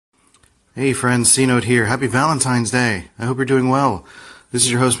Hey friends, C-Note here. Happy Valentine's Day. I hope you're doing well. This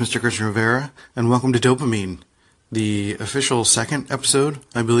is your host, Mr. Christian Rivera, and welcome to Dopamine, the official second episode,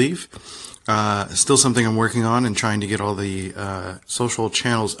 I believe. Still something I'm working on and trying to get all the social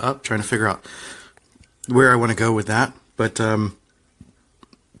channels up, trying to figure out where I want to go with that. But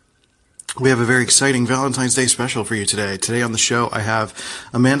we have a very exciting Valentine's Day special for you today. Today on the show, I have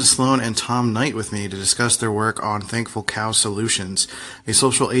Amanda Sloan and Thom with me to discuss their work on Thankful Cow Solutions, a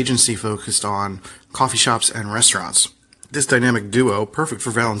social agency focused on coffee shops and restaurants. This dynamic duo, perfect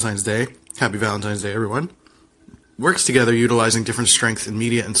for Valentine's Day, happy Valentine's Day everyone, works together utilizing different strengths in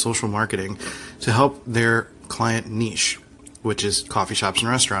media and social marketing to help their client niche, which is coffee shops and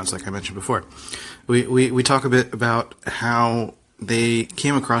restaurants, like I mentioned before. We talk a bit about how they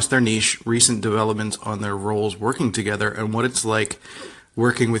came across their niche, recent developments on their roles working together, and what it's like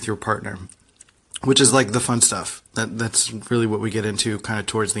working with your partner, which is like the fun stuff. That's really what we get into kind of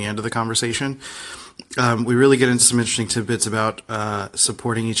towards the end of the conversation. We really get into some interesting tidbits about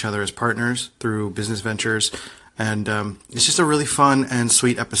supporting each other as partners through business ventures. And it's just a really fun and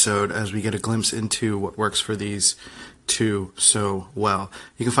sweet episode as we get a glimpse into what works for these two so well.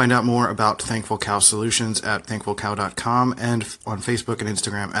 You can find out more about Thankful Cow Solutions at thankfulcow.com and on Facebook and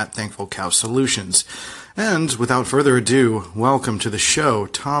Instagram at Thankful Cow Solutions. And without further ado, welcome to the show,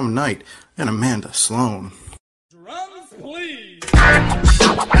 Thom and Amanda Sloan. Drums, please.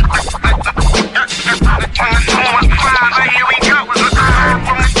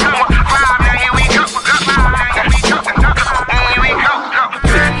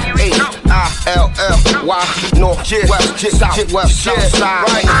 L-L-Y, north, west, south, west, side,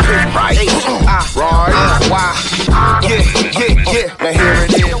 right, yeah, now here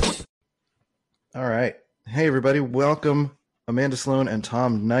it is. All right. Hey, everybody. Welcome, Amanda Sloan and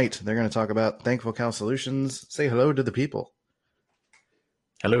Thom. They're going to talk about Thankful Cow Solutions. Say hello to the people.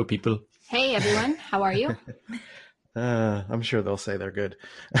 Hello, people. Hey, everyone. How are you? I'm sure they'll say they're good.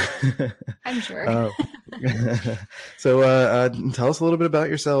 I'm sure. So tell us a little bit about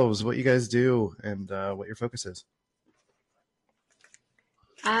yourselves, what you guys do, and what your focus is.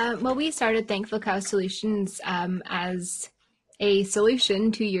 Well, we started Thankful Cow Solutions as a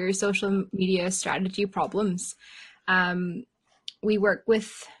solution to your social media strategy problems. We work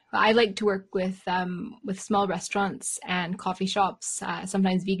with, I like to work with small restaurants and coffee shops,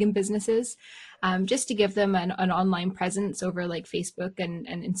 sometimes vegan businesses, just to give them an online presence over like Facebook and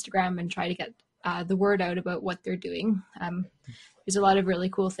Instagram and try to get the word out about what they're doing. There's a lot of really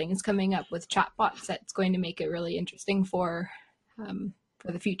cool things coming up with chatbots that's going to make it really interesting for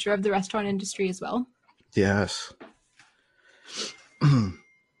the future of the restaurant industry as well. Yes.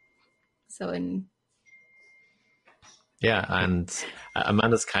 Yeah, and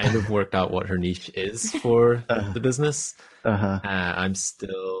Amanda's kind of worked out what her niche is for the business. I'm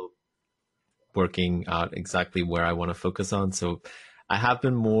still working out exactly where I want to focus on. So I have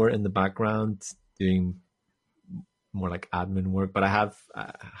been more in the background doing more like admin work, but I've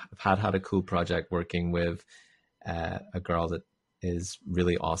had a cool project working with a girl that is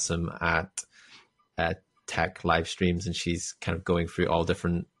really awesome at tech live streams, and she's kind of going through all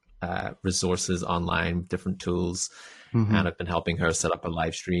different resources online, different tools. Mm-hmm. And I've been helping her set up a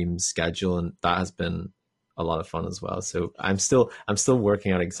live stream schedule, and that has been a lot of fun as well. So I'm still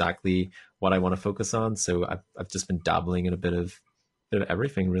working out exactly what I want to focus on. So I've just been dabbling in a bit of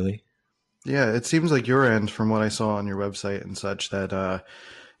everything, really. Yeah, it seems like your end, from what I saw on your website and such, that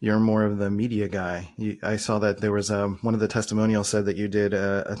you're more of the media guy. I saw that there was one of the testimonials said that you did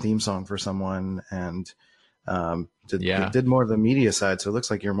a theme song for someone and did more of the media side. So it looks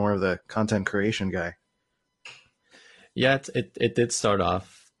like you're more of the content creation guy. Yeah, it did start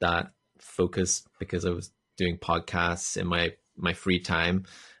off that focus because I was doing podcasts in my free time,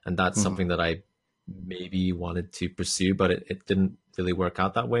 and that's something that I maybe wanted to pursue, but it didn't really work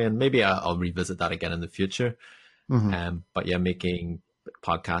out that way, and maybe I'll revisit that again in the future. But yeah, making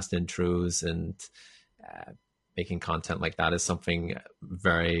podcast intros and making content like that is something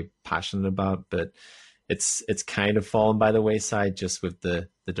very passionate about, but it's kind of fallen by the wayside just with the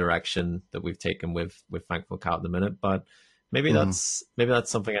direction that we've taken with Thankful Cow at the minute. But maybe that's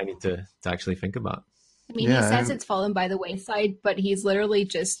something I need to actually think about. I mean, yeah, he says it's fallen by the wayside, but he's literally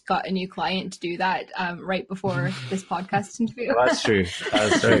just got a new client to do that right before this podcast interview. Well, that's true.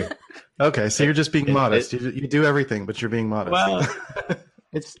 That's true. Okay, so you're just being modest. You do everything, but you're being modest. Well,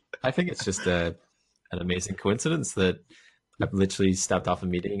 I think it's just an amazing coincidence that I've literally stepped off a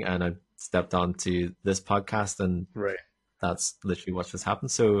meeting and I stepped onto this podcast, and that's literally what just happened.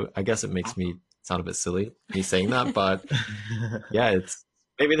 So I guess it makes me sound a bit silly, me saying that, but yeah,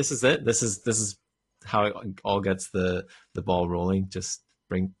 maybe this is it. This is how it all gets the ball rolling. Just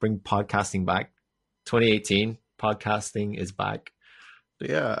bring podcasting back. 2018, podcasting is back.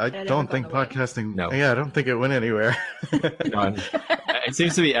 Yeah, I don't think podcasting. No. Yeah, I don't think it went anywhere. No, it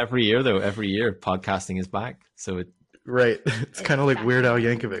seems to be every year though. Every year, podcasting is back. So it. Right. It's kind of like Weird Al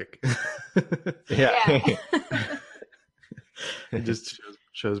Yankovic. Yeah. He just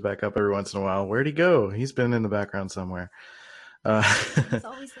shows back up every once in a while. Where'd he go? He's been in the background somewhere. He's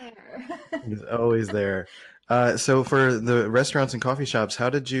always there. He's always there. So for the restaurants and coffee shops,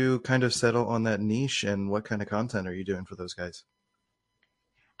 how did you kind of settle on that niche, and what kind of content are you doing for those guys?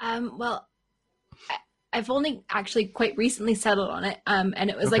 Well, I've only actually quite recently settled on it.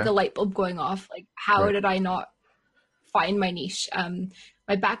 And it was like a light bulb going off. Like, how did I not find my niche?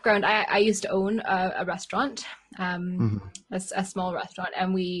 My background, I used to own a restaurant, a small restaurant,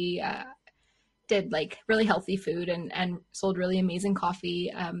 and we did like really healthy food and sold really amazing coffee.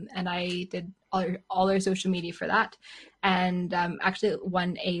 And I did all our social media for that, and actually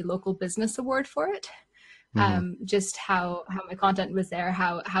won a local business award for it. Just how my content was there,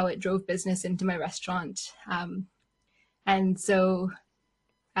 how it drove business into my restaurant. And so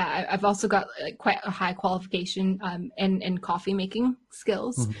I've also got like quite a high qualification in coffee making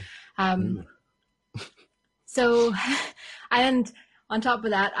skills. So, and on top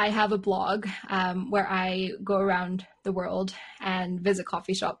of that, I have a blog where I go around the world and visit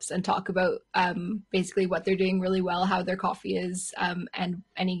coffee shops and talk about basically what they're doing really well, how their coffee is, and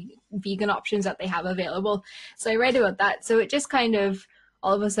any vegan options that they have available. So I write about that. So it just kind of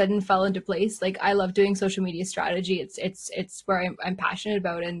all of a sudden fell into place. Like, I love doing social media strategy. It's where I'm passionate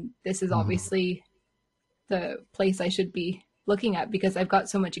about, and this is obviously the place I should be looking at, because I've got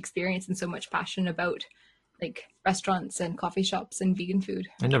so much experience and so much passion about like restaurants and coffee shops and vegan food.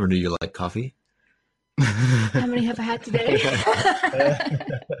 I never knew you liked coffee. How many have I had today?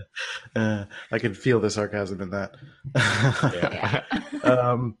 I could feel the sarcasm in that.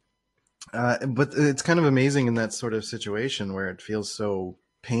 But it's kind of amazing in that sort of situation where it feels so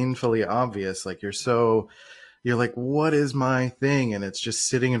painfully obvious. Like you're like, what is my thing? And it's just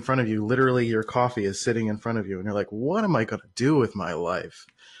sitting in front of you. Literally, your coffee is sitting in front of you. And you're like, what am I going to do with my life?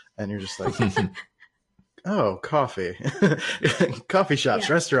 And you're just like, oh, coffee, coffee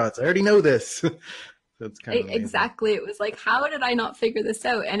shops, restaurants. I already know this. That's kind of exactly. It was like, how did I not figure this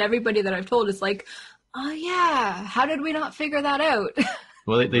out? And everybody that I've told is like, oh yeah, how did we not figure that out?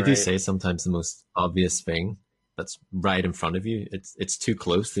 Well, they do say sometimes the most obvious thing that's right in front of you, it's too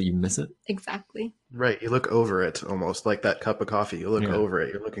close that you miss it. Exactly. Right. You look over it, almost like that cup of coffee. You look over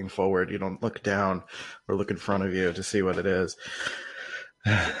it. You're looking forward. You don't look down or look in front of you to see what it is.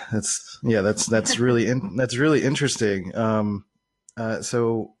 That's really interesting.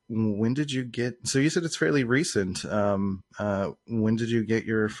 So when did you get? So you said it's fairly recent. When did you get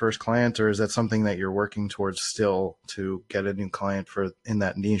your first client, or is that something that you're working towards still to get a new client in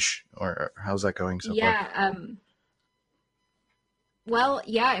that niche, or how's that going so far? Well,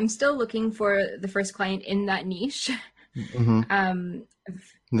 yeah, I'm still looking for the first client in that niche.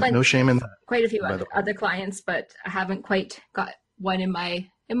 No shame in that. Quite a few other clients, but I haven't quite got one in my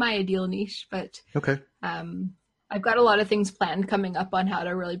ideal niche. But okay. I've got a lot of things planned coming up on how to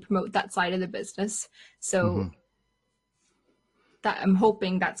really promote that side of the business. So that I'm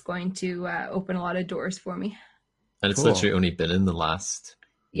hoping that's going to open a lot of doors for me. And it's literally only been in the last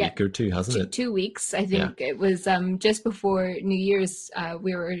week or two, hasn't it? 2 weeks. I think it was just before New Year's.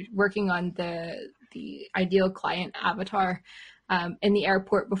 We were working on the ideal client avatar in the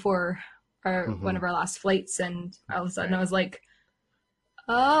airport before one of our last flights. And all of a sudden I was like,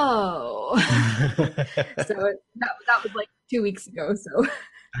 oh, so that was like 2 weeks ago. So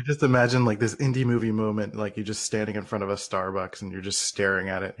I just imagine like this indie movie moment, like you're just standing in front of a Starbucks and you're just staring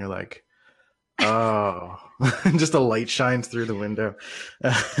at it and you're like, oh, just a light shines through the window.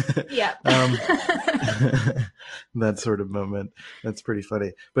 Yeah. That sort of moment. That's pretty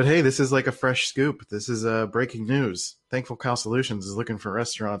funny. But hey, this is like a fresh scoop. This is breaking news. Thankful Cow Solutions is looking for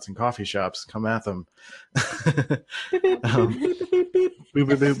restaurants and coffee shops. Come at them. Boop,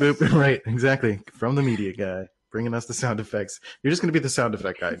 boop, boop, boop. Right, exactly. From the media guy, bringing us the sound effects. You're just going to be the sound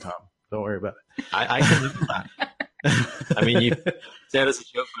effect guy, Thom. Don't worry about it. I can live with that. I mean, you said it as a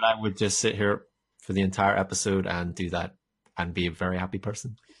joke, but I would just sit here for the entire episode and do that and be a very happy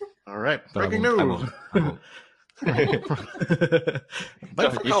person. All right. But breaking news. I won't.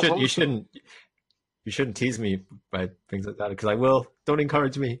 You shouldn't tease me by things like that, because I will. Don't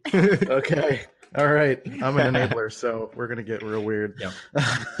encourage me. Okay. All right. I'm an enabler, so we're going to get real weird. Yeah.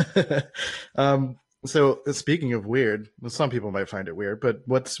 So speaking of weird, well, some people might find it weird, but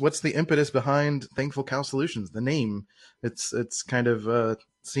what's the impetus behind Thankful Cow Solutions? The name, it's kind of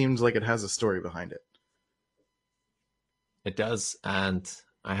seems like it has a story behind it. It does. And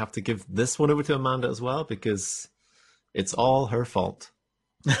I have to give this one over to Amanda as well because it's all her fault.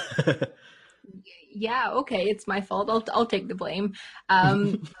 Yeah, okay, it's my fault. I'll take the blame.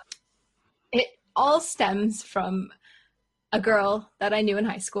 It all stems from a girl that I knew in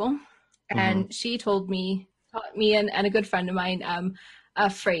high school, and she taught me and a good friend of mine a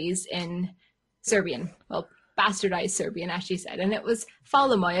phrase in Serbian, well, bastardized Serbian, as she said, and it was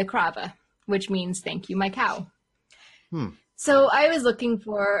 "Fala moja krava," which means "Thank you, my cow." So I was looking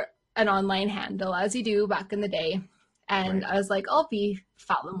for an online handle, as you do back in the day, and I was like, I'll be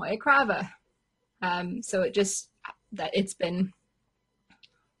Fala moja krava. So it's been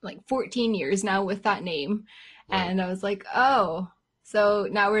like 14 years now with that name. Right. And I was like, oh, so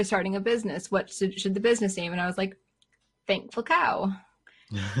now we're starting a business. What should the business name? And I was like, Thankful Cow.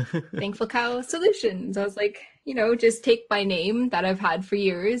 Thankful Cow Solutions. I was like, just take my name that I've had for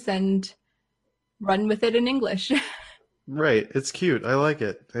years and run with it in English. Right. It's cute. I like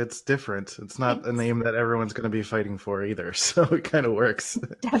it. It's different. It's not a name that everyone's going to be fighting for either. So it kind of works.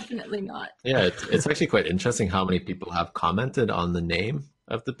 Definitely not. Yeah, it's actually quite interesting how many people have commented on the name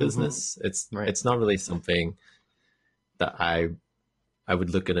of the business. It's not really something that I would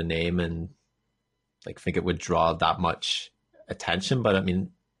look at a name and like think it would draw that much attention. But I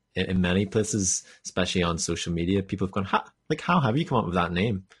mean, in many places, especially on social media, people have gone, how have you come up with that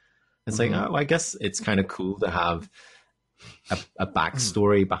name? It's like, oh, I guess it's kind of cool to have a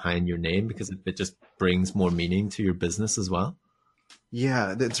backstory behind your name because it just brings more meaning to your business as well.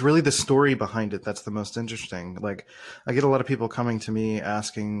 Yeah, it's really the story behind it that's the most interesting. Like, I get a lot of people coming to me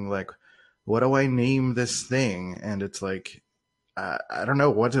asking, like, what do I name this thing? And it's like, I don't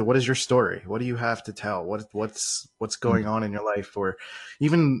know. What is your story? What do you have to tell? What's going on in your life? Or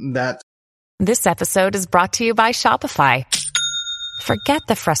even that. This episode is brought to you by Shopify. Forget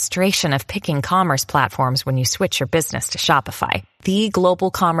the frustration of picking commerce platforms when you switch your business to Shopify, the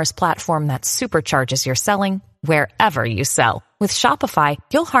global commerce platform that supercharges your selling wherever you sell. With Shopify,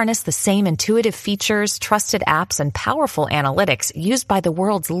 you'll harness the same intuitive features, trusted apps, and powerful analytics used by the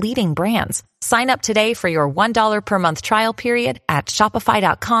world's leading brands. Sign up today for your $1 per month trial period at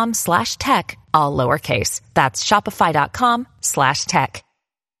shopify.com/tech, all lowercase. That's shopify.com/tech.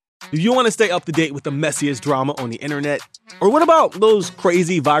 Do you want to stay up to date with the messiest drama on the internet? Or what about those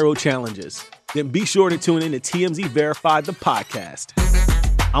crazy viral challenges? Then be sure to tune in to TMZ Verified, the podcast.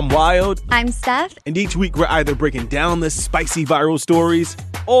 I'm Wild. I'm Steph. And each week we're either breaking down the spicy viral stories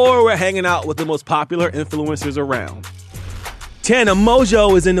or we're hanging out with the most popular influencers around. Tana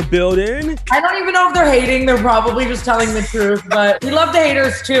Mojo is in the building. I don't even know if they're hating. They're probably just telling the truth, but we love the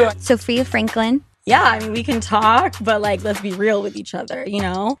haters too. Sophia Franklin. Yeah, I mean, we can talk, but like, let's be real with each other, you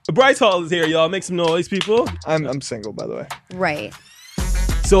know? Bryce Hall is here, y'all. Make some noise, people. I'm single, by the way. Right.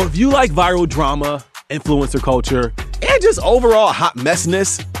 So if you like viral drama, influencer culture, and just overall hot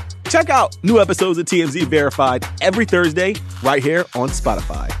messiness, check out new episodes of TMZ Verified every Thursday right here on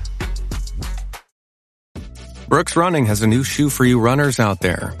Spotify. Brooks Running has a new shoe for you runners out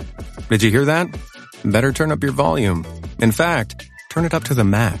there. Did you hear that? Better turn up your volume. In fact, turn it up to the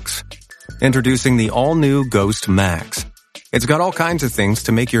max. Introducing the all-new Ghost Max. It's got all kinds of things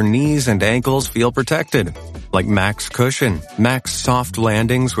to make your knees and ankles feel protected. Like Max Cushion, Max Soft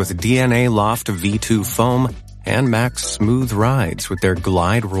Landings with DNA Loft V2 foam, and Max Smooth Rides with their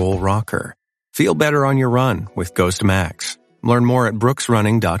Glide Roll Rocker. Feel better on your run with Ghost Max. Learn more at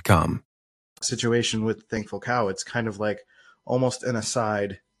brooksrunning.com. Situation with Thankful Cow, it's kind of like almost an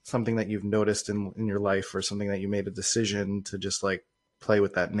aside, something that you've noticed in your life or something that you made a decision to just like play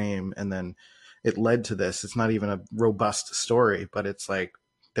with that name, and then it led to this. It's not even a robust story, but it's like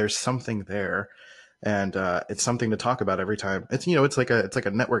there's something there, and it's something to talk about every time. It's it's like a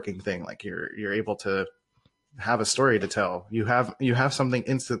networking thing. Like you're able to have a story to tell. You have something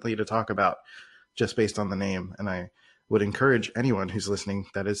instantly to talk about just based on the name. And I would encourage anyone who's listening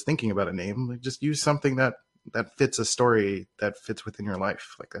that is thinking about a name, like just use something that fits a story that fits within your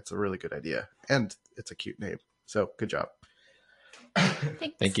life. Like that's a really good idea, and it's a cute name. So good job.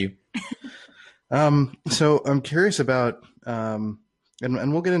 Thank you. So I'm curious about, and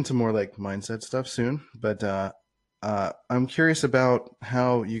we'll get into more like mindset stuff soon, but I'm curious about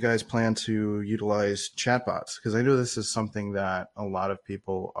how you guys plan to utilize chatbots, because I know this is something that a lot of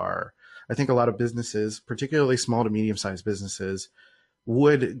people I think a lot of businesses, particularly small to medium-sized businesses,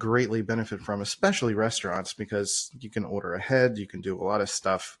 would greatly benefit from, especially restaurants, because you can order ahead, you can do a lot of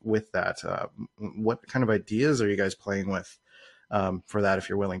stuff with that. What kind of ideas are you guys playing with for that, if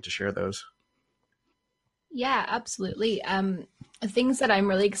you're willing to share those? Yeah, absolutely. Things that I'm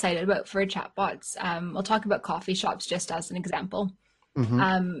really excited about for chatbots, we'll talk about coffee shops just as an example.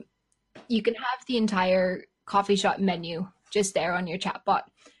 Mm-hmm. You can have the entire coffee shop menu just there on your chatbot.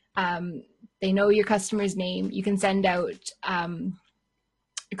 They know your customer's name. You can send out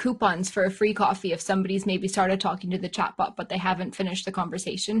coupons for a free coffee if somebody's maybe started talking to the chatbot, but they haven't finished the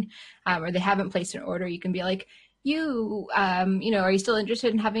conversation, or they haven't placed an order. You can be like, are you still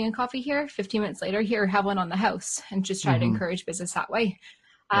interested in having a coffee here? 15 minutes later, here, have one on the house, and just try to encourage business that way.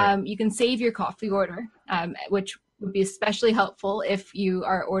 Right. You can save your coffee order, which would be especially helpful if you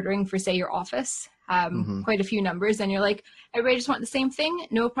are ordering for, say, your office, quite a few numbers, and you're like, everybody just want the same thing?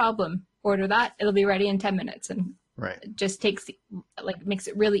 No problem. Order that. It'll be ready in 10 minutes. And it just makes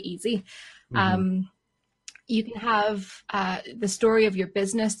it really easy. You can have the story of your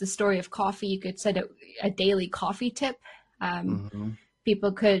business, the story of coffee. You could set a daily coffee tip.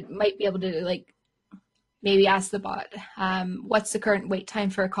 People might be able to maybe ask the bot, what's the current wait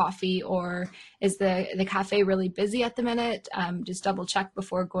time for a coffee, or is the cafe really busy at the minute? Just double check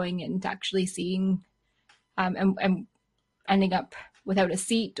before going into actually seeing and ending up without a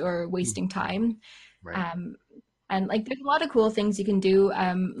seat or wasting time. And there's a lot of cool things you can do.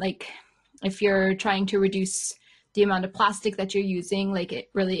 If you're trying to reduce the amount of plastic that you're using, it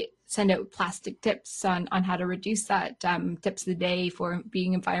really send out plastic tips on how to reduce that, tips of the day for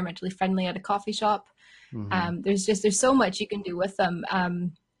being environmentally friendly at a coffee shop. There's so much you can do with them.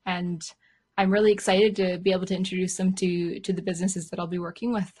 And I'm really excited to be able to introduce them to the businesses that I'll be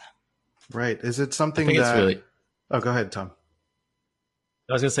working with. Right. Is it something Oh, go ahead, Thom.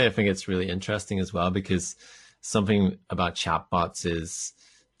 I was going to say, I think it's really interesting as well, because something about chatbots is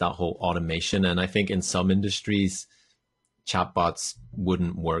that whole automation. And I think in some industries, chatbots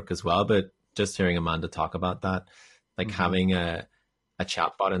wouldn't work as well. But just hearing Amanda talk about that, having a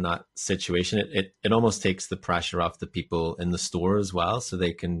chatbot in that situation, it almost takes the pressure off the people in the store as well, so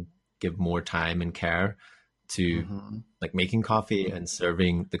they can give more time and care to making coffee and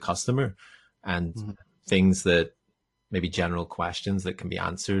serving the customer, and things that maybe general questions that can be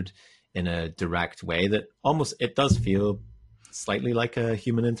answered in a direct way that almost, it does feel slightly like a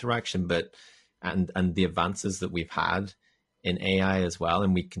human interaction, but and the advances that we've had in AI as well,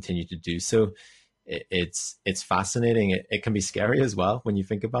 and we continue to do so, it's fascinating. It can be scary as well when you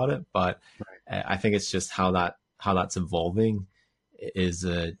think about it, but I think it's just how that's evolving is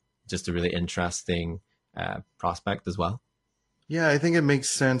just a really interesting prospect as well. Yeah, I think it makes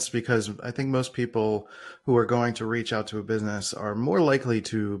sense, because I think most people who are going to reach out to a business are more likely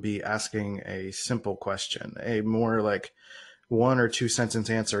to be asking a simple question, a more like 1 or 2 sentence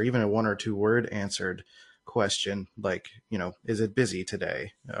answer, even a 1 or 2 word answered question, is it busy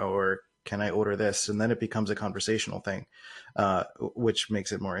today? Or can I order this? And then it becomes a conversational thing, which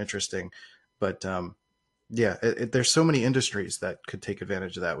makes it more interesting. But there's so many industries that could take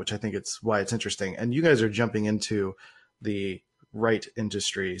advantage of that, which I think it's why it's interesting. And you guys are jumping into the right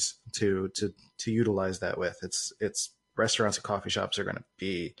industries to utilize that with. It's restaurants and coffee shops are going to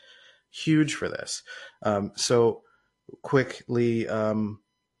be huge for this. So quickly,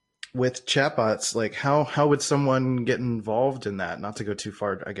 with chatbots, how would someone get involved in that? Not to go too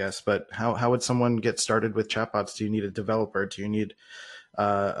far, I guess, but how would someone get started with chatbots? Do you need a developer? Do you need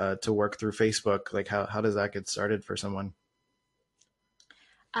to work through Facebook? How does that get started for someone?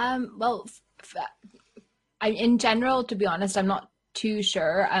 In general, to be honest, I'm not too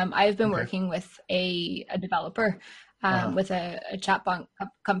sure. I've been working with a developer, with a chatbot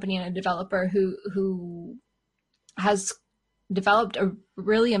company and a developer who has developed a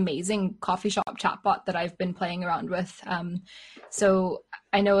really amazing coffee shop chatbot that I've been playing around with. So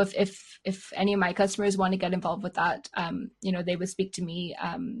I know if any of my customers want to get involved with that, they would speak to me,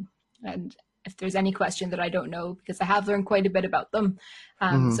 and if there's any question that I don't know, because I have learned quite a bit about them.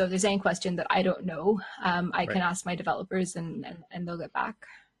 So if there's any question that I don't know, I can ask my developers and they'll get back.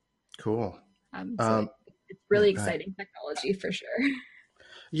 Cool. So it's really exciting technology for sure.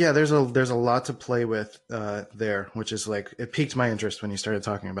 Yeah, there's a lot to play with there, which is it piqued my interest when you started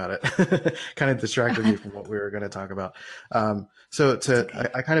talking about it. Kind of distracted me from what we were going to talk about. I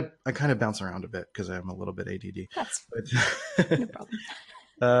kind of bounce around a bit because I'm a little bit ADD. No problem.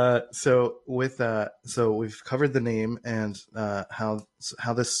 So we've covered the name and how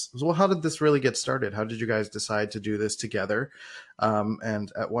did this really get started? How did you guys decide to do this together?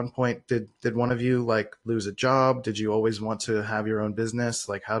 And at one point, did one of you lose a job? Did you always want to have your own business?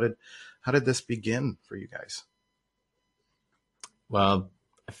 How did this begin for you guys? Well,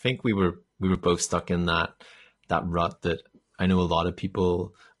 I think we were both stuck in that rut that I know a lot of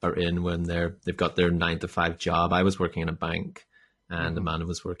people are in when they've got their 9-to-5 job. I was working in a bank, and Amanda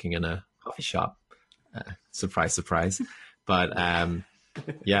was working in a coffee shop. Surprise, surprise. But I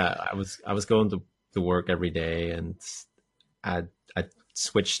was going to work every day, and I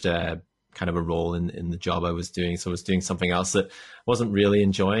switched kind of a role in the job I was doing. So I was doing something else that I wasn't really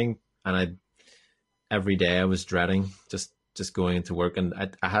enjoying. And every day I was dreading just going into work. And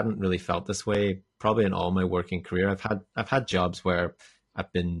I hadn't really felt this way probably in all my working career. I've had jobs where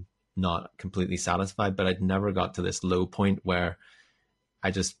I've been not completely satisfied, but I'd never got to this low point where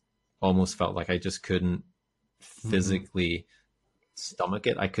I just almost felt like I just couldn't physically stomach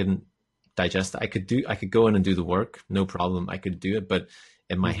it. I couldn't digest it. I could go in and do the work, no problem. I could do it, but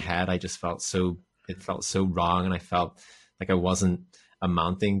in my head, I just felt it felt so wrong, and I felt like I wasn't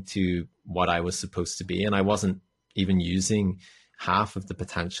amounting to what I was supposed to be, and I wasn't even using half of the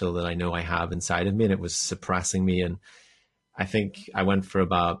potential that I know I have inside of me, and it was suppressing me. And I think I went for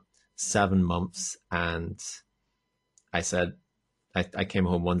about 7 months, and I said, I came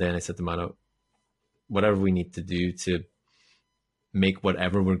home one day and I said to Mano, whatever we need to do to make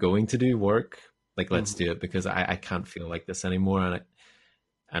whatever we're going to do work, like, let's do it, because I can't feel like this anymore.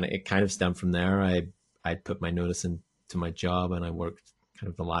 And it kind of stemmed from there. I'd put my notice into my job, and I worked kind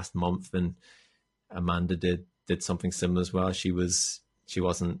of the last month, and Amanda did something similar as well. She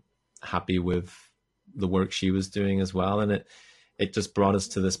wasn't happy with the work she was doing as well. And it just brought us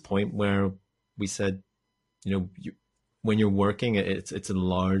to this point where we said, when you're working, it's a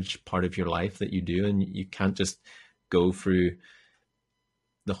large part of your life that you do, and you can't just go through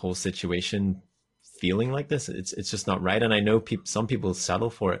the whole situation feeling like this. It's just not right. And I know some people settle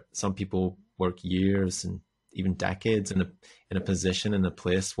for it. Some people work years and even decades in a position, in a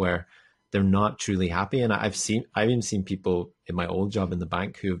place where they're not truly happy. And I've even seen people in my old job in the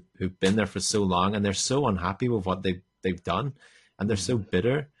bank who've been there for so long, and they're so unhappy with what they've done, and they're so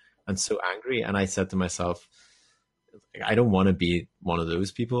bitter and so angry. And I said to myself, I don't want to be one of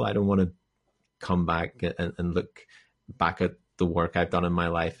those people. I don't want to come back and look back at the work I've done in my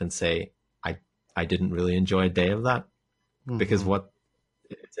life and say, I didn't really enjoy a day of that, because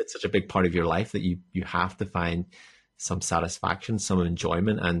it's such a big part of your life that you have to find some satisfaction, some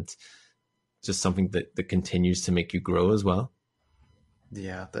enjoyment, and just something that continues to make you grow as well.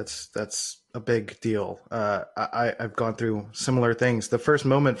 Yeah, that's a big deal. I've gone through similar things. The first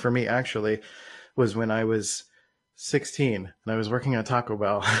moment for me actually was when I was 16 and I was working at Taco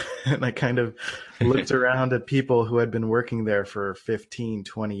Bell, and I kind of looked around at people who had been working there for 15,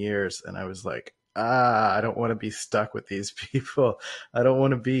 20 years. And I was like, I don't want to be stuck with these people. I don't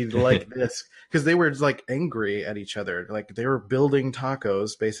want to be like this, because they were like angry at each other. Like they were building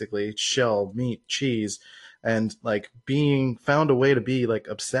tacos, basically shell, meat, cheese, and like found a way to be like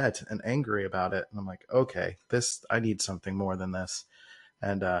upset and angry about it. And I'm like, okay, I need something more than this.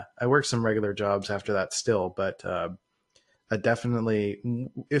 And I worked some regular jobs after that still, but I definitely,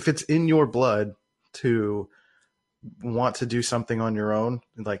 if it's in your blood to want to do something on your own,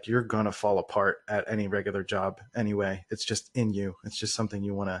 like you're going to fall apart at any regular job anyway. It's just in you. It's just something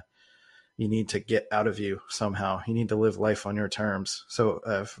you need to get out of you somehow. You need to live life on your terms. So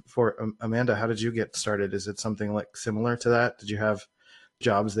for Amanda, how did you get started? Is it something like similar to that? Did you have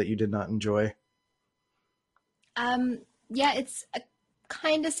jobs that you did not enjoy? Yeah, it's a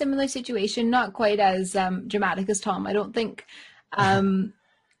kind of similar situation, not quite as dramatic as Thom, I don't think.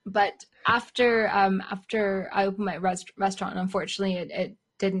 But after I opened my restaurant, unfortunately, it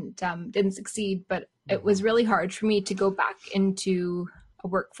didn't succeed. But it was really hard for me to go back into a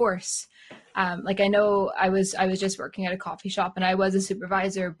workforce. Like I know I was just working at a coffee shop, and I was a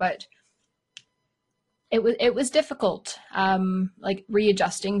supervisor, but it was difficult, like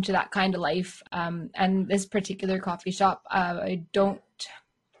readjusting to that kind of life. And this particular coffee shop,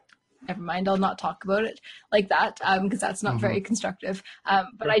 never mind, I'll not talk about it like that, because that's not very constructive.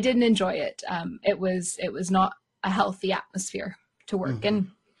 But I didn't enjoy it. It was not a healthy atmosphere to work in,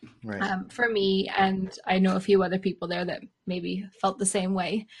 for me. And I know a few other people there that maybe felt the same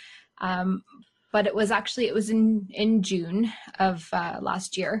way. But it was in June of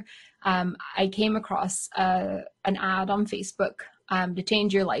last year. I came across an ad on Facebook to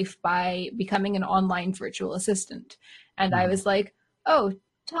change your life by becoming an online virtual assistant. And I was like, oh,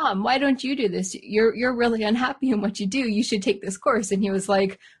 Thom, why don't you do this? You're really unhappy in what you do. You should take this course. And he was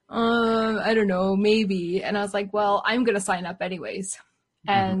like, I don't know, maybe. And I was like, well, I'm going to sign up anyways.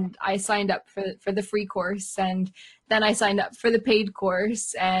 And I signed up for the free course, and then I signed up for the paid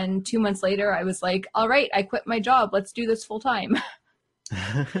course. And 2 months later, I was like, all right, I quit my job. Let's do this full time.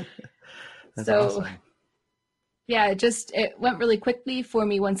 So awesome. Yeah, it went really quickly for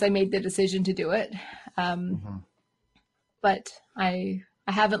me once I made the decision to do it. But I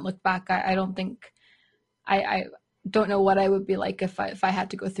haven't looked back. I don't think, I don't know what I would be like if I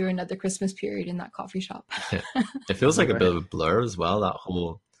had to go through another Christmas period in that coffee shop. It feels like a bit of a blur as well, that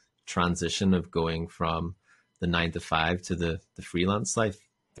whole transition of going from the 9 to 5 to the freelance life.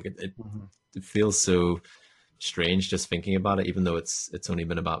 Like it feels so strange just thinking about it, even though it's only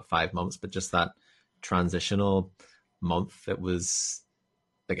been about 5 months, but just that transitional month, it was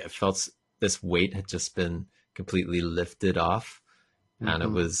like it felt this weight had just been completely lifted off, and it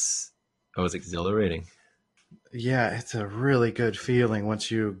was exhilarating. Yeah, it's a really good feeling once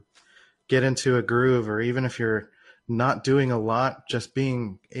you get into a groove, or even if you're not doing a lot, just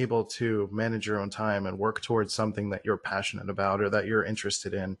being able to manage your own time and work towards something that you're passionate about or that you're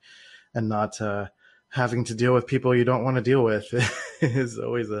interested in, and not having to deal with people you don't want to deal with is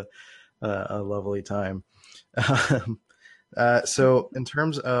always a lovely time. So in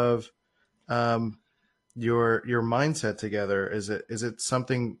terms of your mindset together, is it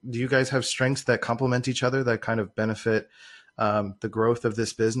something, do you guys have strengths that complement each other that kind of benefit the growth of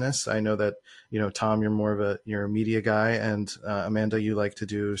this business? I know that, Thom, you're a media guy, and Amanda, you like to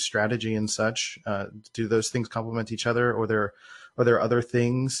do strategy and such. Do those things complement each other, or are there other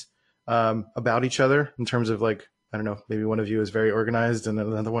things about each other in terms of, like, I don't know, maybe one of you is very organized and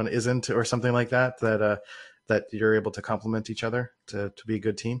another one isn't, or something like that, that you're able to complement each other to be a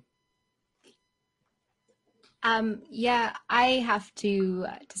good team? Yeah, I have to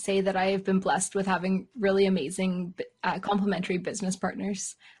say that I have been blessed with having really amazing complementary business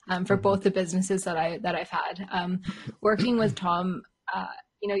partners for both the businesses that I've had. Working with Thom,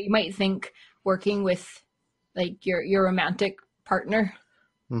 you might think working with like your romantic partner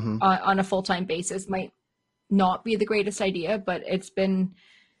on a full-time basis might not be the greatest idea, but it's been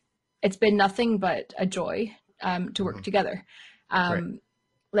nothing but a joy to work together.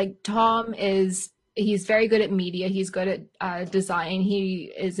 Like Thom he's very good at media. He's good at design.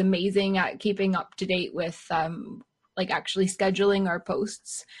 He is amazing at keeping up to date with like actually scheduling our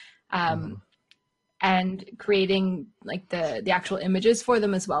posts and creating like the actual images for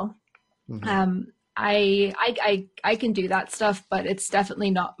them as well. I can do that stuff, but it's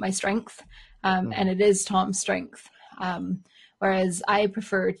definitely not my strength, and it is Thom's strength. Whereas I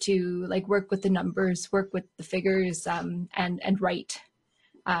prefer to like work with the numbers, work with the figures, and write.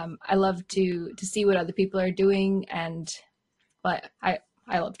 I love to see what other people are doing, but I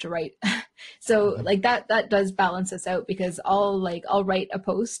love to write. So like that does balance us out, because I'll write a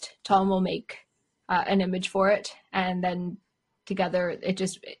post, Thom will make an image for it, and then together it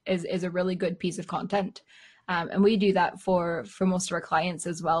just is a really good piece of content. And we do that for most of our clients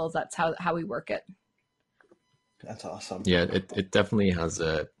as well. That's how we work it. That's awesome. Yeah, it definitely has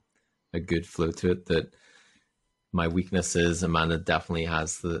a good flow to it. That my weakness is Amanda definitely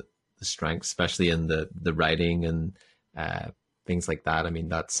has the strength, especially in the writing and things like that. I mean,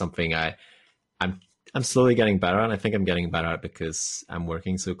 that's something I'm slowly getting better at. And I think I'm getting better at because I'm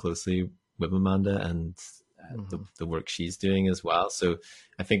working so closely with Amanda and the work she's doing as well. So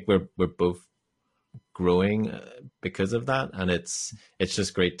I think we're both growing because of that. And it's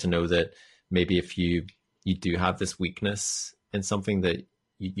just great to know that maybe if you do have this weakness in something, that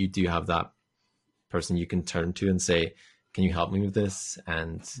you do have that person you can turn to and say, can you help me with this?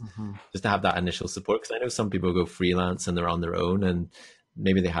 And just to have that initial support, because I know some people go freelance and they're on their own, and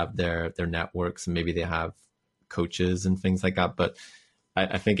maybe they have their networks and maybe they have coaches and things like that. But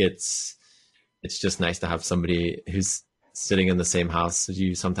I think it's just nice to have somebody who's sitting in the same house as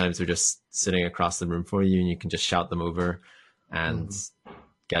you. Sometimes they're just sitting across the room for you, and you can just shout them over and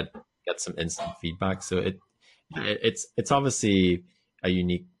get some instant feedback. So it's obviously a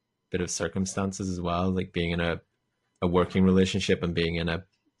unique bit of circumstances as well, like being in a working relationship and being in a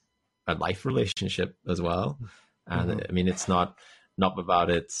life relationship as well. And I mean, it's not without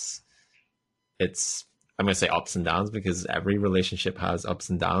its I'm going to say ups and downs, because every relationship has ups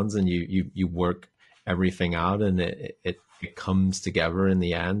and downs, and you work everything out, and it comes together in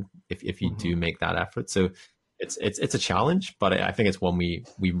the end if you do make that effort. So it's a challenge, but I think it's one we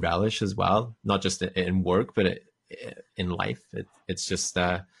relish as well, not just in work, but in life. It's just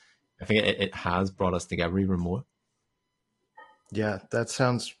I think it has brought us together even more. Yeah, that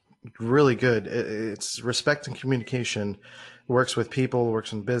sounds really good. It's respect and communication. It works with people,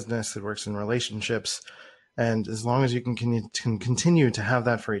 works in business, it works in relationships. And as long as you can continue to have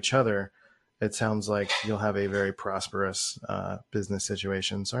that for each other, it sounds like you'll have a very prosperous business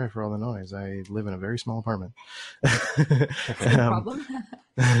situation. Sorry for all the noise. I live in a very small apartment. No problem.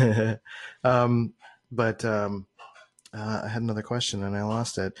 I had another question and I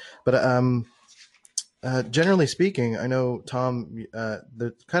lost it. But generally speaking, I know, Thom,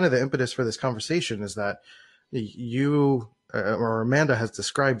 the kind of the impetus for this conversation is that you or Amanda has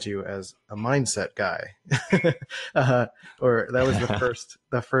described you as a mindset guy, or that was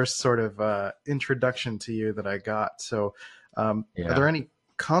the first sort of introduction to you that I got. So, are there any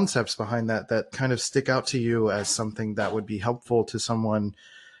concepts behind that kind of stick out to you as something that would be helpful to someone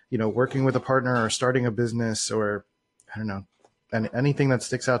working with a partner or starting a business, or I don't know, anything that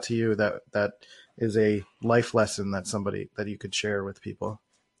sticks out to you that is a life lesson that you could share with people?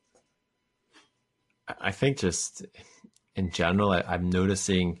 I think just in general, I'm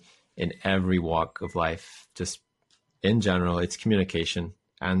noticing in every walk of life, just in general, it's communication.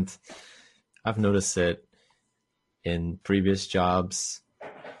 And I've noticed it in previous jobs,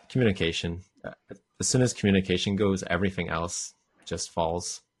 communication. As soon as communication goes, everything else just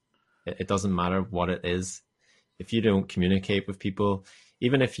falls. It doesn't matter what it is. If you don't communicate with people,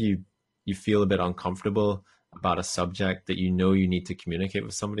 even if you feel a bit uncomfortable about a subject that you need to communicate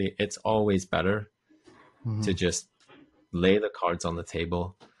with somebody, it's always better to just lay the cards on the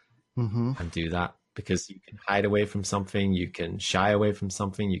table and do that, because you can hide away from something, you can shy away from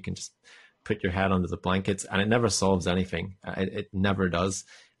something, you can just put your head under the blankets, and it never solves anything. It never does.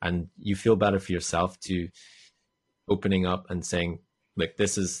 And you feel better for yourself to opening up and saying, like,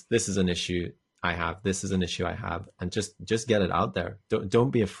 this is an issue I have, this is an issue I have, and just get it out there.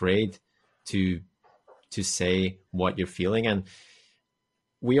 Don't be afraid to say what you're feeling. And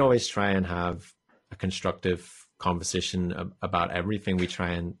we always try and have a constructive conversation about everything. We try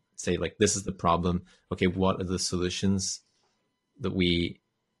and say, like, this is the problem. Okay, what are the solutions that we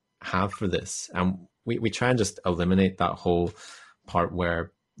have for this? And we try and just eliminate that whole part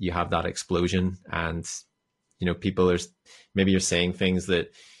where you have that explosion and, people maybe you're saying things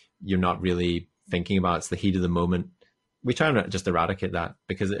that you're not really thinking about. It's the heat of the moment. We try and just eradicate that,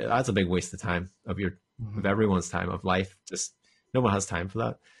 because that's a big waste of time of everyone's time of life. Just no one has time for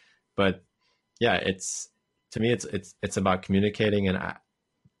that. But yeah, to me, it's about communicating, and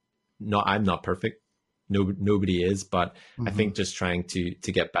I'm not perfect. Nobody is, but I think just trying to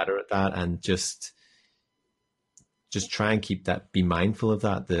get better at that, and just try and be mindful of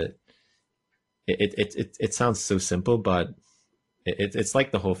that. That it sounds so simple, but it's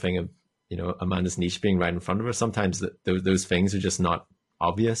like the whole thing of, Amanda's niche being right in front of her. Sometimes those things are just not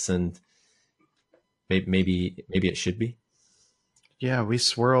obvious, and maybe it should be. Yeah, we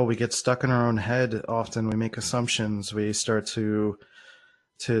swirl, we get stuck in our own head often, we make assumptions, we start to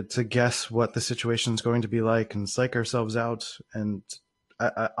guess what the situation is going to be like and psych ourselves out. And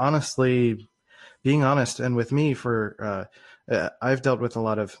I honestly, being honest, and with me, I've dealt with a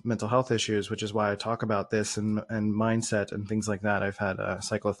lot of mental health issues, which is why I talk about this and mindset and things like that. I've had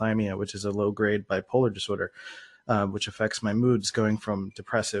cyclothymia, which is a low-grade bipolar disorder, which affects my moods going from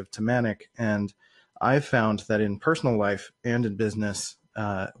depressive to manic. And I've found that in personal life and in business,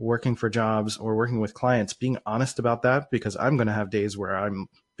 working for jobs or working with clients, being honest about that, because I'm going to have days where I'm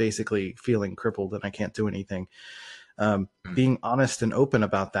basically feeling crippled and I can't do anything. Being honest and open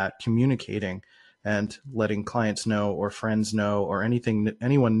about that, communicating and letting clients know or friends know or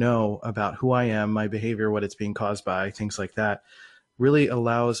anyone know about who I am, my behavior, what it's being caused by, things like that, really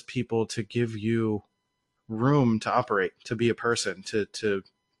allows people to give you room to operate, to be a person, to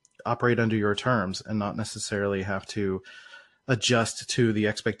operate under your terms and not necessarily have to adjust to the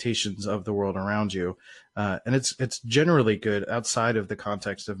expectations of the world around you. And it's generally good outside of the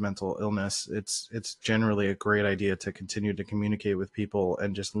context of mental illness. It's generally a great idea to continue to communicate with people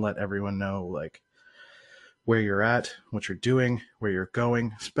and just let everyone know, like, where you're at, what you're doing, where you're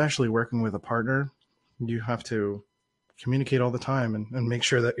going. Especially working with a partner, you have to communicate all the time and make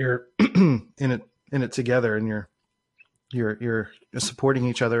sure that you're in it together, and you're supporting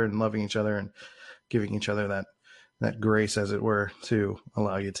each other and loving each other and giving each other that grace, as it were, to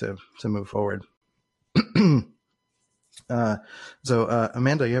allow you to move forward. So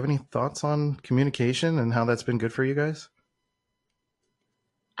Amanda, you have any thoughts on communication and how that's been good for you guys?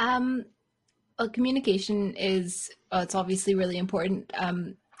 Well, communication it's obviously really important.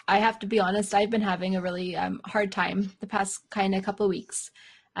 I have to be honest, I've been having a really hard time the past kind of couple of weeks.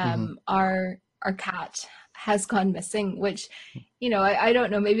 Our cat has gone missing, which, I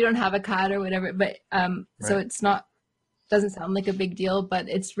don't know, maybe you don't have a cat or whatever, but so it's doesn't sound like a big deal, but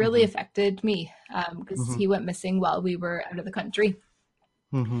it's really affected me because he went missing while we were out of the country.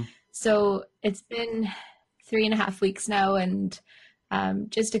 So it's been 3.5 weeks now, and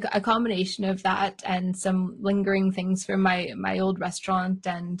just a combination of that and some lingering things from my old restaurant,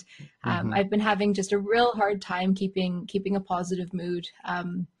 and I've been having just a real hard time keeping a positive mood,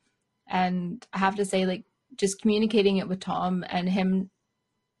 and I have to say, like, just communicating it with Thom and him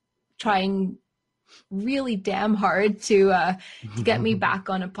trying really damn hard to get me back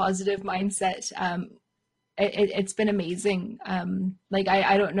on a positive mindset. It's been amazing. Like,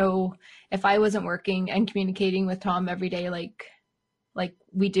 I don't know, if I wasn't working and communicating with Thom every day, like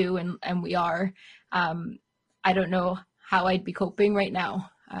we do and we are, I don't know how I'd be coping right now.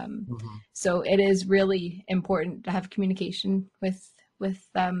 So it is really important to have communication with with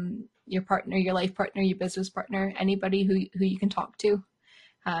your partner, your life partner, your business partner, anybody who you can talk to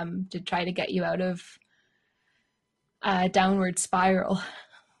try to get you out of a downward spiral.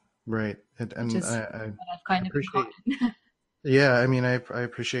 Right. And I I've kind of been appreciate, caught. yeah, I mean, I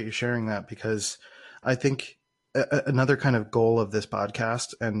appreciate you sharing that, because I think another kind of goal of this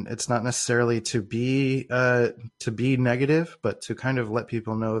podcast, and it's not necessarily to be negative, but to kind of let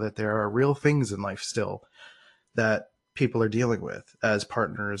people know that there are real things in life still that people are dealing with as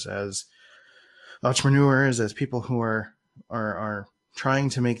partners, as entrepreneurs, as people who are trying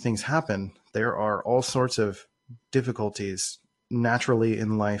to make things happen. There are all sorts of difficulties naturally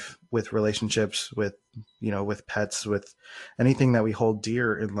in life, with relationships, with pets, with anything that we hold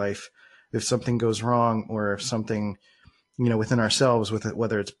dear in life. If something goes wrong, or if something, within ourselves, with it,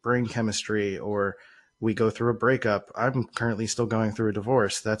 whether it's brain chemistry or we go through a breakup. I'm currently still going through a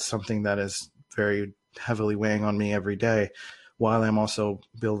divorce. That's something that is very heavily weighing on me every day, while I'm also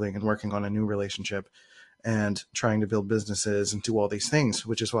building and working on a new relationship and trying to build businesses and do all these things,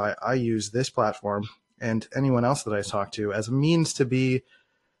 which is why I use this platform and anyone else that I talk to as a means to be,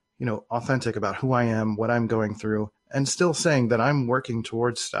 authentic about who I am, what I'm going through, and still saying that I'm working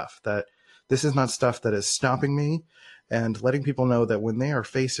towards stuff, that this is not stuff that is stopping me, and letting people know that when they are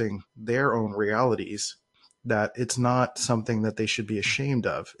facing their own realities, that it's not something that they should be ashamed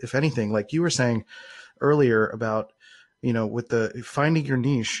of. If anything, like you were saying earlier about, with the finding your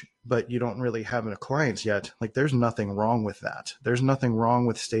niche, but you don't really have any clients yet, like there's nothing wrong with that. There's nothing wrong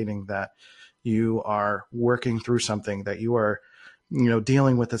with stating that you are working through something, that you are,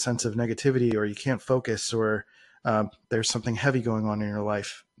 dealing with a sense of negativity, or you can't focus, or there's something heavy going on in your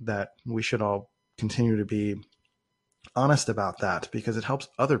life, that we should all continue to be honest about that, because it helps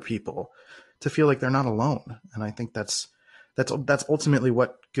other people to feel like they're not alone. And I think that's ultimately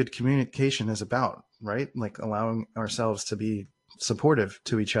what good communication is about, right? Like allowing ourselves to be supportive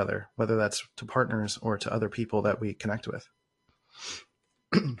to each other, whether that's to partners or to other people that we connect with.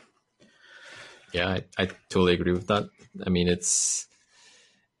 Yeah, I totally agree with that. I mean, it's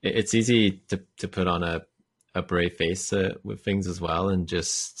easy to put on a brave face with things as well, and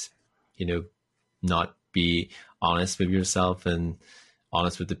just, not be honest with yourself and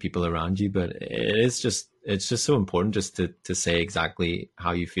honest with the people around you. But it's just so important just to say exactly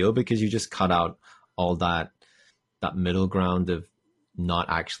how you feel, because you just cut out all that middle ground of not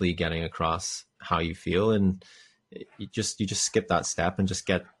actually getting across how you feel, and you just skip that step and just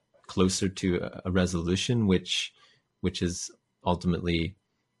get closer to a resolution, which is ultimately,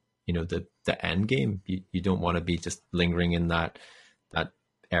 the end game. You don't want to be just lingering in that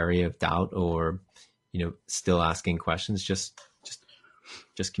area of doubt, or still asking questions. Just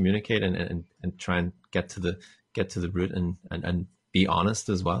communicate and try and get to the root and be honest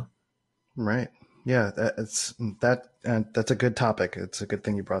as well. Right. Yeah, that's a good topic. It's a good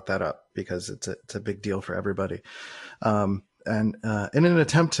thing you brought that up, because it's a big deal for everybody. And in an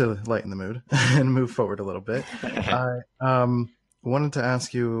attempt to lighten the mood and move forward a little bit, I wanted to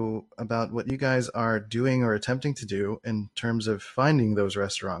ask you about what you guys are doing or attempting to do in terms of finding those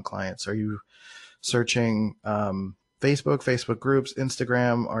restaurant clients. Are you searching Facebook groups,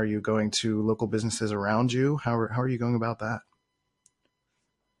 Instagram? Are you going to local businesses around you? How are you going about that?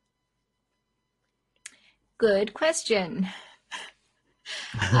 Good question.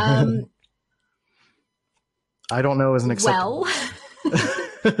 I don't know is an acceptable.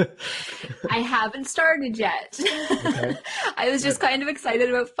 Well, I haven't started yet. Okay. I was just kind of excited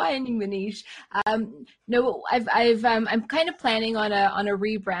about finding the niche. No, I'm kind of planning on a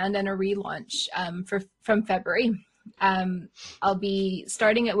rebrand and a relaunch from February. I'll be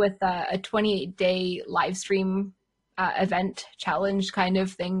starting it with a 28-day live stream event challenge kind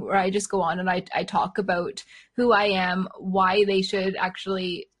of thing, where I just go on and I talk about who I am, why they should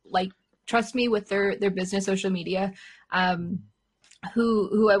actually trust me with their business social media,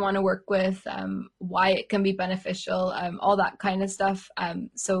 who I want to work with, why it can be beneficial, all that kind of stuff.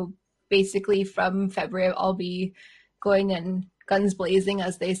 So basically from February, I'll be going in guns blazing,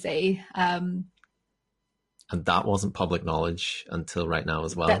 as they say. And that wasn't public knowledge until right now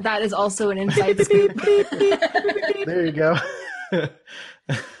as well. That is also an inside scoop. There you go.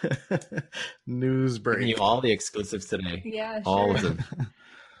 News break. Giving you all the exclusives today. Yeah, sure. All of them.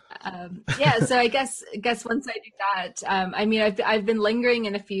 So I guess once I do that, I mean, I've been lingering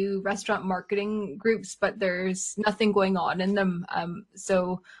in a few restaurant marketing groups, but there's nothing going on in them.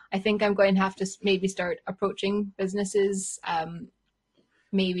 So I think I'm going to have to maybe start approaching businesses.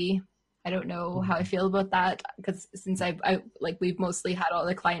 Maybe. I don't know how I feel about that, because since we've mostly had all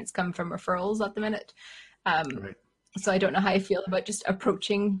the clients come from referrals at the minute. Right. So I don't know how I feel about just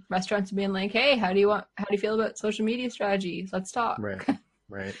approaching restaurants and being like, hey, how do you feel about social media strategy? Let's talk.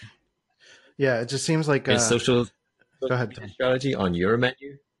 Right. Yeah, it just seems like Is social go ahead, media Tom. strategy on your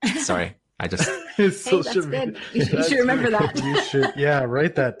menu? Sorry, I just Hey, that's good. You should remember that. You should,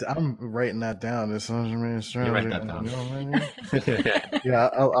 write that. I'm writing that down. Is social media strategy. you write that down. Yeah,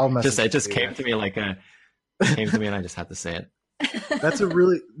 I'll message. It just came to me and I just had to say it. That's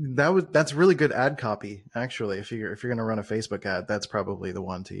really good ad copy, actually. If you're going to run a Facebook ad, that's probably the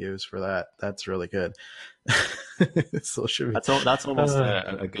one to use for that. That's really good. That's almost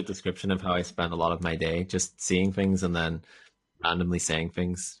a good description of how I spend a lot of my day, just seeing things and then randomly saying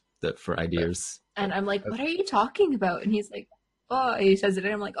things for ideas. And I'm like, what are you talking about? And he's like, oh, he says it,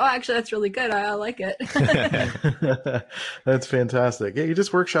 and I'm like, oh, actually, that's really good. I like it. That's fantastic. Yeah, you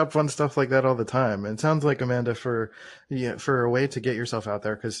just workshop fun stuff like that all the time. And it sounds like, Amanda, for a way to get yourself out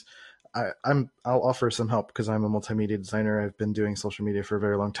there, because I'll offer some help because I'm a multimedia designer. I've been doing social media for a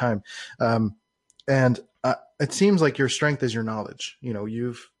very long time. And it seems like your strength is your knowledge.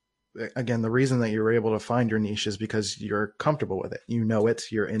 Again, the reason that you're able to find your niche is because you're comfortable with it. You know it,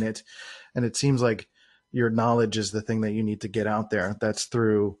 you're in it. And it seems like your knowledge is the thing that you need to get out there.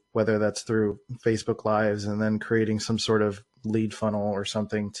 Whether that's through Facebook Lives and then creating some sort of lead funnel or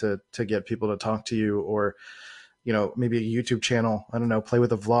something to get people to talk to you, or, maybe a YouTube channel. I don't know, play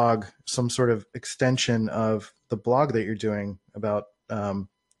with a vlog, some sort of extension of the blog that you're doing about,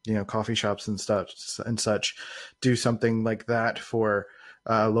 coffee shops and such. Do something like that for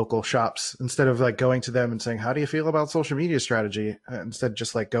local shops, instead of like going to them and saying, how do you feel about social media strategy? Instead,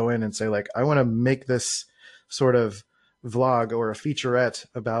 just like go in and say, like, I want to make this sort of vlog or a featurette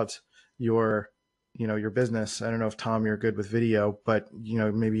about your business. I don't know if, Tom, you're good with video, but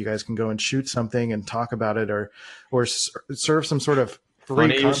maybe you guys can go and shoot something and talk about it, or serve some sort of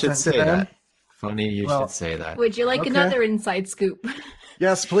free content to them. Funny you should say that. Would you like another inside scoop?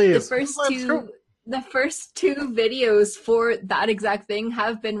 Yes, please. The first two videos for that exact thing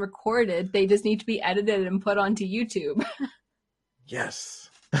have been recorded. They just need to be edited and put onto YouTube.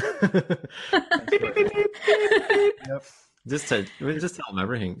 Yes. Yep. Just tell them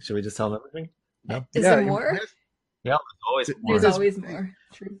everything. Should we just tell them everything? No. Is there more? Yeah, there's always more.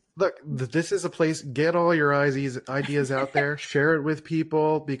 True. Look, this is a place. Get all your ideas out there. Share it with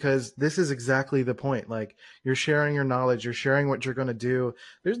people, because this is exactly the point. Like, you're sharing your knowledge. You're sharing what you're going to do.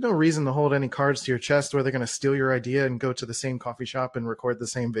 There's no reason to hold any cards to your chest where they're going to steal your idea and go to the same coffee shop and record the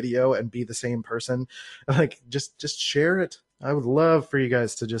same video and be the same person. Like, just share it. I would love for you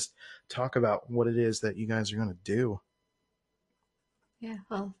guys to just talk about what it is that you guys are going to do. Yeah,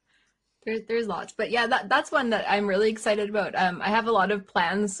 well, there's lots, but yeah, that's one that I'm really excited about. I have a lot of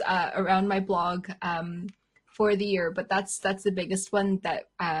plans around my blog for the year, but that's the biggest one that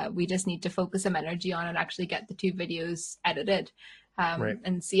we just need to focus some energy on and actually get the 2 videos edited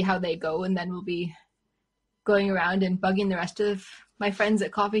and see how they go. And then we'll be going around and bugging the rest of my friends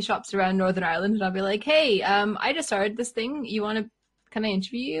at coffee shops around Northern Ireland, and I'll be like, hey, I just started this thing. Can I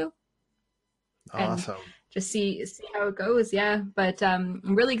interview you? Awesome. And just see how it goes. Yeah. But I'm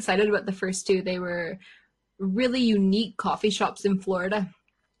really excited about the first 2. They were really unique coffee shops in Florida.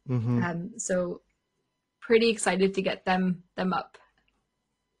 Mm-hmm. So pretty excited to get them up.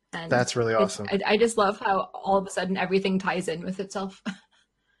 And that's really awesome. I just love how all of a sudden everything ties in with itself.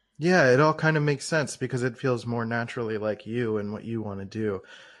 Yeah, it all kind of makes sense because it feels more naturally like you and what you want to do,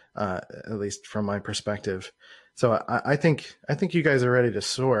 at least from my perspective. So I think you guys are ready to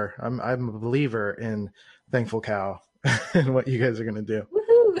soar. I'm a believer in Thankful Cow and what you guys are going to do.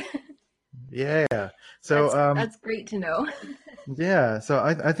 Woohoo! Yeah. So that's great to know. Yeah. So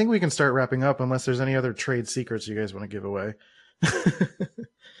I think we can start wrapping up, unless there's any other trade secrets you guys want to give away.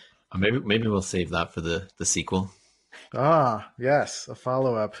 Maybe we'll save that for the sequel. Ah, yes, a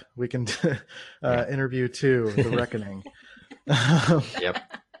follow-up. We can interview 2, The Reckoning. Yep.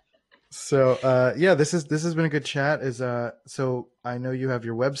 So this has been a good chat. So I know you have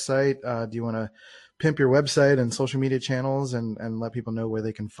your website. Do you want to pimp your website and social media channels and let people know where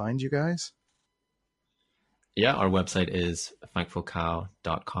they can find you guys? Yeah, our website is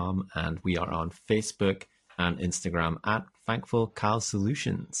thankfulcow.com, and we are on Facebook and Instagram at Thankful Cow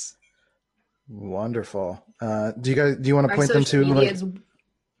Solutions. Wonderful. Do you want to point them to?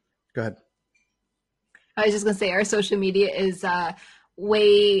 Go ahead. I was just going to say our social media is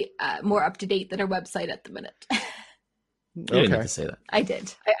way more up to date than our website at the minute. You didn't need to say that. I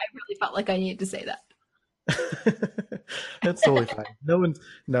did. I really felt like I needed to say that. That's totally fine.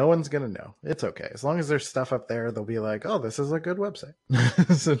 No one's gonna know. It's okay. As long as there's stuff up there, they'll be like, "Oh, this is a good website."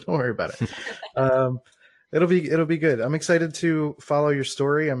 So don't worry about it. It'll be good. I'm excited to follow your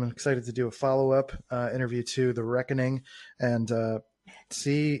story. I'm excited to do a follow-up interview to The Reckoning and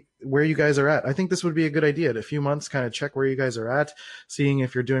see where you guys are at. I think this would be a good idea. In a few months, kind of check where you guys are at, seeing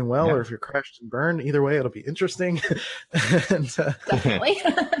if you're doing well or if you're crashed and burned. Either way, it'll be interesting. And, Definitely.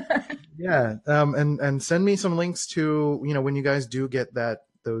 yeah. And send me some links to, when you guys do get that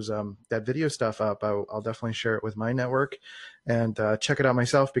video stuff up, I'll definitely share it with my network and check it out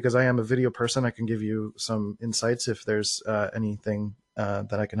myself, because I am a video person. I can give you some insights if there's anything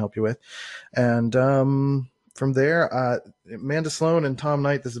that I can help you with. And from there, Amanda Sloan and Thom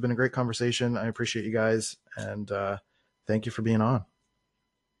Knight, this has been a great conversation. I appreciate you guys, and thank you for being on.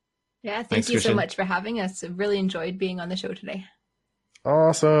 Yeah, thank you so much for having us. I really enjoyed being on the show today.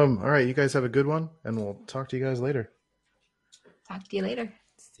 Awesome. All right, you guys have a good one, and we'll talk to you guys later. Talk to you later.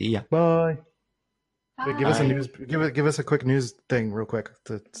 See ya. Bye. Bye. Wait, give us a quick news thing real quick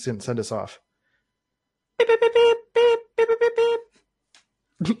to send us off.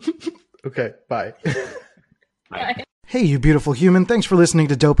 Okay, bye. Bye. Hey, you beautiful human. Thanks for listening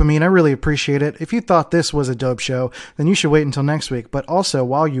to Dopamine. I really appreciate it. If you thought this was a dope show, then you should wait until next week. But also,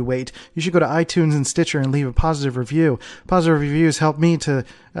 while you wait, you should go to iTunes and Stitcher and leave a positive review. Positive reviews help me to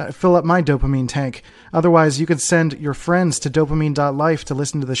fill up my dopamine tank. Otherwise, you could send your friends to dopamine.life to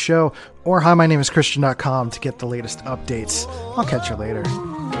listen to the show, or hi, my name is Christian.com to get the latest updates. I'll catch you later.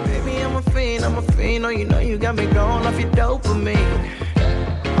 Baby, I'm a fiend. Oh, you know you got me going off your dopamine.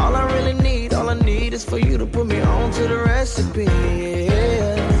 All I need is for you to put me on to the recipe.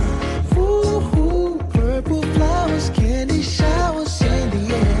 Yeah. Ooh, purple flowers, candy showers in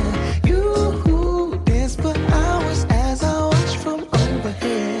the air. You dance for hours as I watch from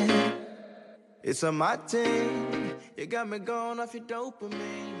overhead. It's a my thing. You got me going off your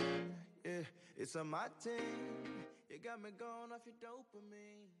dopamine. Yeah, it's a my thing. You got me going off your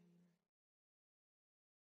dopamine.